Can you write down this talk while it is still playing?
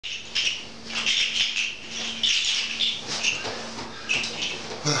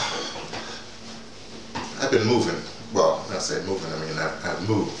moving. Well, I say moving, I mean I've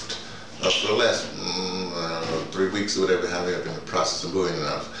moved. For the last 3 weeks or whatever, I've been in the process of moving, and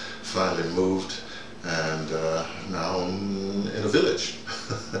I've finally moved, and now I'm in a village.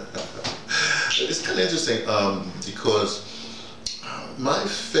 It's kind of interesting because my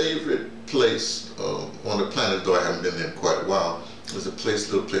favorite place on the planet, though I haven't been there in quite a while, is a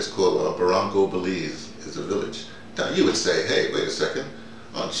little place called Barranco, Belize. It's a village. Now you would say, hey, wait a second,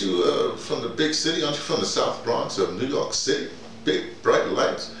 aren't you from the big city? Aren't you from the South Bronx of New York City? Big, bright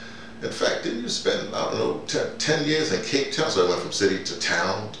lights. In fact, didn't you spend, I don't know, 10 years in Cape Town? So I went from city to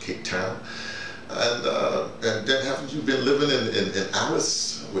town, Cape Town. And then haven't you been living in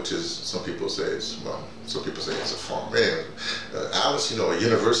Alice, which is, some people say it's a farm. Anyway, Alice, you know, a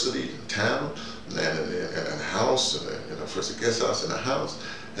university town, and a house, and first a guest house and a house.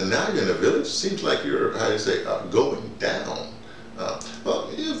 And now you're in a village. Seems like you're, how do you say, going down.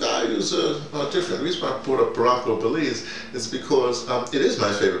 Well, your values are different. The reason why I brought up Barranco, Belize is because it is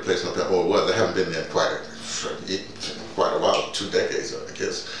my favorite place on the planet. Or well, I haven't been there quite a while, 2 decades, I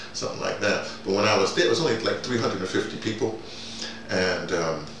guess, something like that. But when I was there, it was only like 350 people, and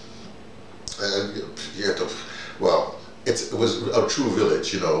you had to, well, it was a true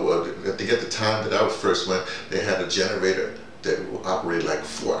village, you know. At the time that I first went, they had a generator that operated like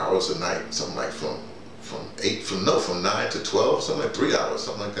 4 hours a night, something like from 9 to 12, something like 3 hours,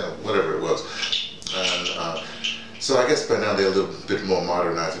 something like that, whatever it was. And so I guess by now they're a little bit more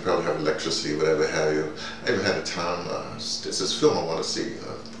modernized. They probably have electricity, whatever have you. I even had a time, there's this film I want to see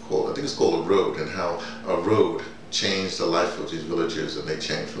called, I think it's called A Road, and how a road changed the life of these villagers, and they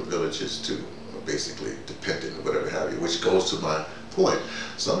changed from villages to basically dependent or whatever have you, which goes to my point.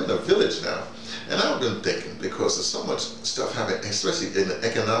 So I'm in a village now, and I've been thinking, because there's so much stuff happening, especially in the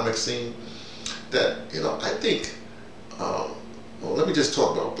economic scene, that, you know, I think, well, let me just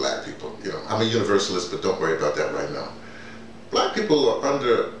talk about black people. You know, I'm a universalist, but don't worry about that right now. Black people are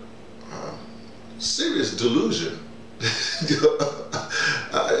under serious delusion.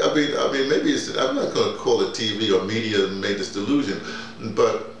 I mean, maybe it's, I'm not going to call it TV or media made this delusion,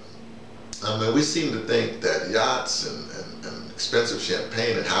 but I mean, we seem to think that yachts and expensive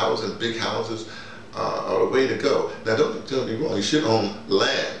champagne and houses and big houses are the way to go. Now, don't get me wrong. You should own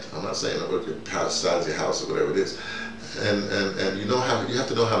land. I'm not saying about your size of your house or whatever it is. And you know how, you have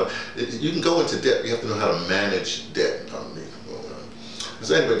to know how to, you can go into debt, you have to know how to manage debt.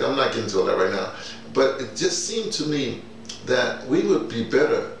 So anyway, I'm not getting into all that right now, but it just seemed to me that we would be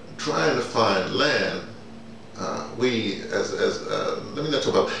better trying to find land, we let me not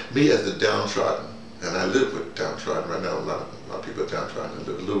talk about me as the downtrodden, and I live with downtrodden right now. A lot of people are downtrodden. I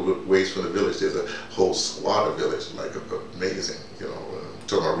live a little bit ways from the village. There's a whole squatter village, like amazing, you know,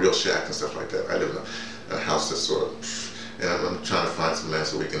 talking about real shacks and stuff like that. I live in a house that's sort of, and I'm trying to find some land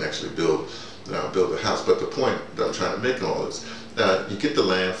so we can actually build a house. But the point that I'm trying to make in all this, you get the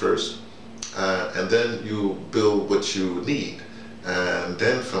land first, and then you build what you need, and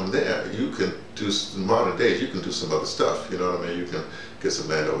then from there you can do, in modern days, you can do some other stuff. You know what I mean? You can get some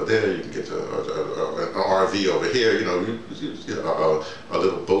land over there. You can get an RV over here. You know, you know, a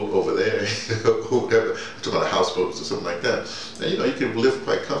little boat over there. Whatever. I'm talking about a houseboat or something like that. And you know, you can live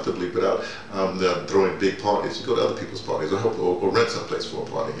quite comfortably without throwing big parties. You go to other people's parties, or rent someplace for a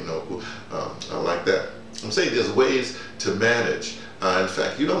party. You know, like that. I'm saying there's ways to manage. In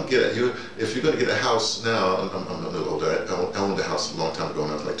fact, you don't get it. If you're going to get a house now, I'm a little older. I owned a house a long time ago,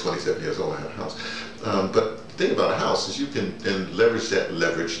 and I was like 27 years old. I had a house. But the thing about a house is you can then leverage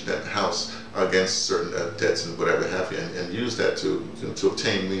that house against certain debts and whatever have you, and use that to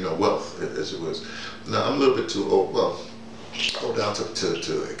obtain, you know, wealth, as it was. Now I'm a little bit too old. Well, old down to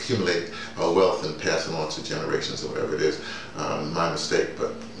accumulate wealth and pass it on to generations or whatever it is. My mistake,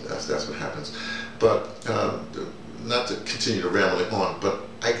 but that's what happens. But not to continue to rambling on, but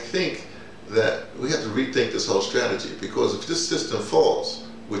I think that we have to rethink this whole strategy, because if this system falls,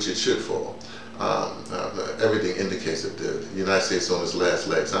 which it should fall, everything indicates that the United States is on its last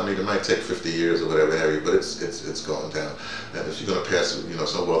legs. I mean, it might take 50 years or whatever have you, but it's going down. And if you're going to pass, you know,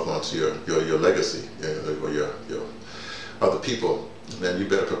 some wealth on to your legacy, or your other people, then you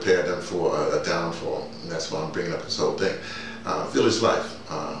better prepare them for a downfall. And that's why I'm bringing up this whole thing. Village life.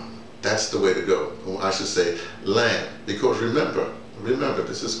 That's the way to go. Or I should say land, because remember,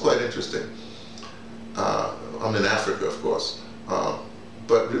 this is quite interesting. I'm in Africa, of course,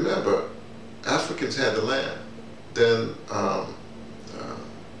 but remember, Africans had the land. Then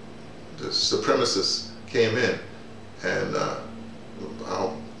the supremacists came in, and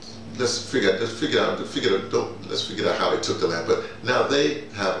let's figure out how they took the land. But now they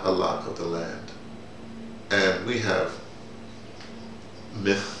have a lot of the land, and we have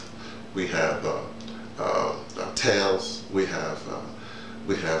myth. We have tales. We have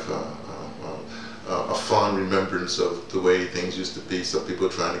a fond remembrance of the way things used to be. Some people are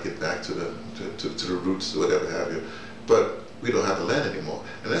trying to get back to the roots or whatever have you. But we don't have the land anymore.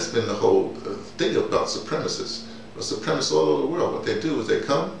 And that's been the whole thing about supremacists. Well, supremacists all over the world, what they do is they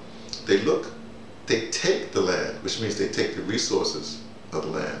come, they look, they take the land, which means they take the resources of the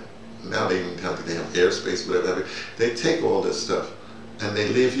land. Now they have airspace, whatever have you. They take all this stuff and they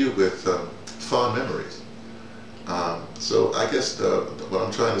leave you with fond memories. So I guess what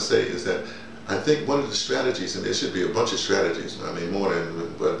I'm trying to say is that I think one of the strategies, and there should be a bunch of strategies, I mean more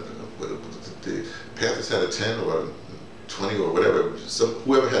than, but the Panthers had a 10 or 20 or whatever,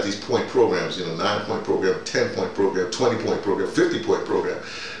 whoever had these point programs, 9-point program, 10-point program, 20-point program, 50-point program.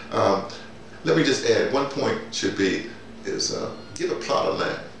 Let me just add, one point should be, is get a plot of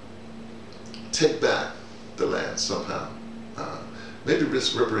land. Take back the land somehow. Maybe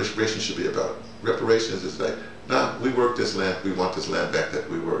reparations should be about it. Reparations is like, nah, we worked this land, we want this land back that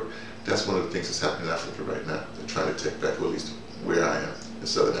we worked. That's one of the things that's happening in Africa right now. They're trying to take back, or at least where I am, in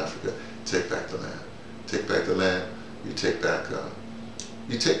Southern Africa, take back the land. Take back the land, you take back your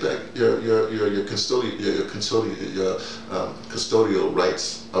custodial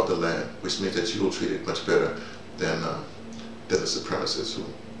rights of the land, which means that you will treat it much better than the supremacists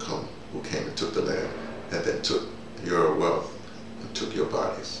who came and took the land and then took your wealth and took your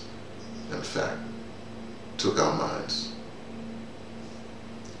bodies. In fact, took our minds.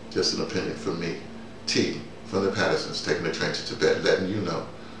 Just an opinion from me, T, from the Pattersons, taking the train to Tibet, letting you know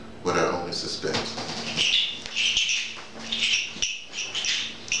what I only suspect.